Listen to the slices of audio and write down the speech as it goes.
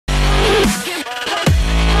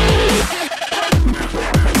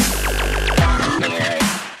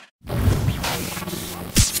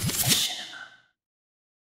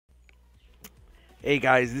Hey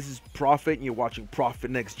guys, this is Prophet and you're watching Prophet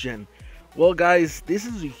NexGen. Well guys, this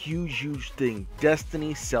is a huge thing.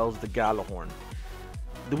 Destiny sells the Gjallahorn.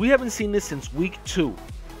 We haven't seen this since week 2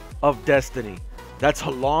 of Destiny. That's a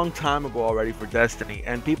long time ago already for Destiny,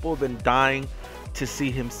 and people have been dying to see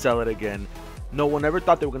him sell it again. No one ever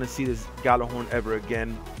thought they were going to see this Gjallahorn ever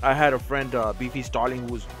again. I had a friend, Beefy Starling,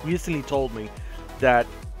 who was recently told me that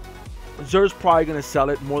Xur's probably going to sell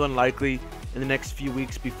it more than likely in the next few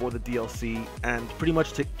weeks before the DLC, and pretty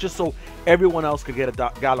much just so everyone else could get a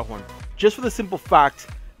Gjallahorn. Just for the simple fact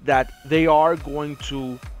that they are going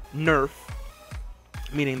to nerf,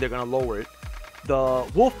 meaning they're going to lower it, the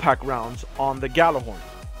Wolfpack rounds on the Gjallahorn.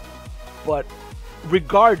 But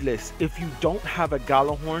regardless, if you don't have a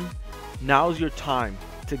Gjallahorn, now's your time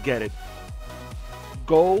to get it.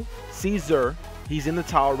 Go see Xur. He's in the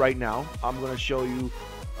tower right now. I'm going to show you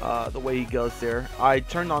the way he goes there. I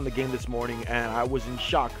turned on the game this morning and I was in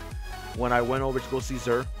shock when I went over to go see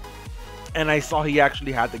Xur and I saw he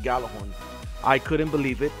actually had the Gjallahorn. I couldn't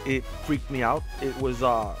believe it. It freaked me out. It was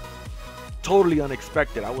totally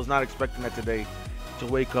unexpected. I was not expecting that today to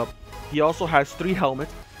wake up. He also has 3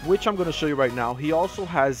 helmets, which I'm going to show you right now. He also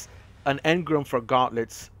has an engram for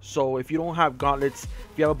gauntlets. So if you don't have gauntlets,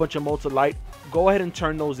 if you have a bunch of motes of light, go ahead and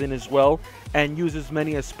turn those in as well and use as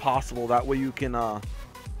many as possible. That way you can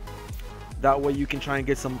try and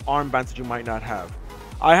get some armbands that you might not have.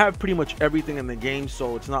 I have pretty much everything in the game,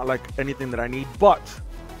 so it's not like anything that I need. But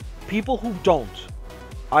people who don't,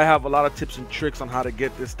 I have a lot of tips and tricks on how to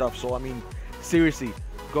get this stuff. So I mean, seriously,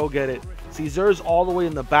 go get it. See, Xur's all the way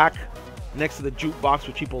in the back next to the jukebox,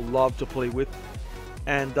 which people love to play with.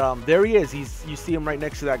 And there he is. You see him right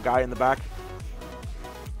next to that guy in the back.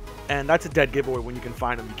 And that's a dead giveaway when you can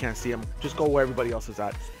find him. You can't see him. Just go where everybody else is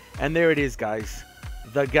at. And there it is, guys.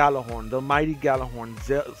 The Gjallahorn, the mighty Gjallahorn,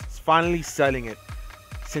 finally selling it.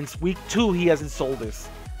 Since week 2 he hasn't sold this,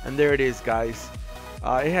 and there it is, guys.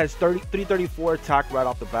 It has 334 attack right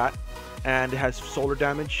off the bat, and it has solar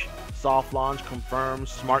damage, soft launch, confirm,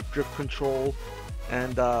 smart drift control,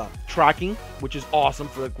 and tracking, which is awesome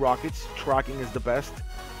for the rockets. Tracking is the best.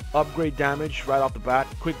 Upgrade damage right off the bat,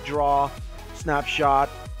 quick draw, snapshot,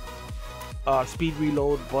 speed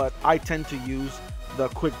reload, but I tend to use the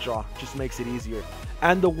quick draw, just makes it easier.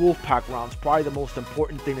 And the Wolfpack rounds, probably the most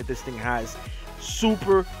important thing that this thing has.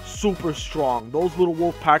 Super strong. Those little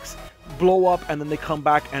Wolfpacks blow up and then they come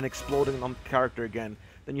back and explode on the character again.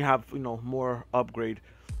 Then you have, you know, more upgrade.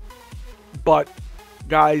 But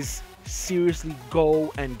guys, seriously,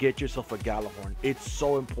 go and get yourself a Gjallahorn. It's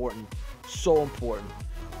so important, so important.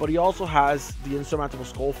 But he also has the Insurmountable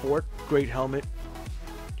Skull Fort, great helmet.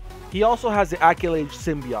 He also has the Accolade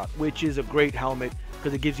Symbiote, which is a great helmet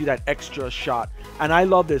because it gives you that extra shot. And I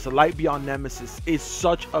love this. A Light Beyond Nemesis is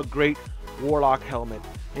such a great Warlock helmet.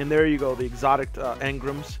 And there you go, the exotic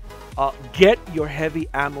engrams. Get your heavy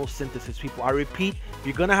ammo synthesis, people. I repeat, if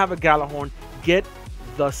you're going to have a Gjallahorn, get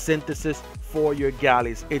the synthesis for your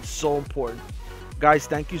galleys. It's so important. Guys,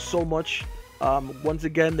 thank you so much. Once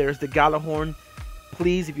again, there's the Gjallahorn.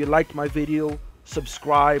 Please, if you liked my video,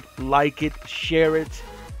 subscribe, like it, share it.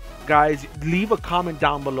 Guys, leave a comment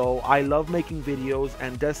down below. I love making videos,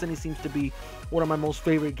 and Destiny seems to be one of my most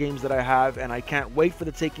favorite games that I have, and I can't wait for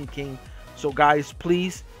the Taken King. So guys,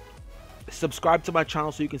 please subscribe to my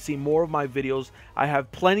channel so you can see more of my videos. I have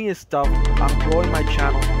plenty of stuff. I'm growing my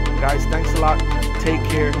channel. Guys, thanks a lot. Take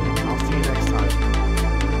care. I'll see you next time.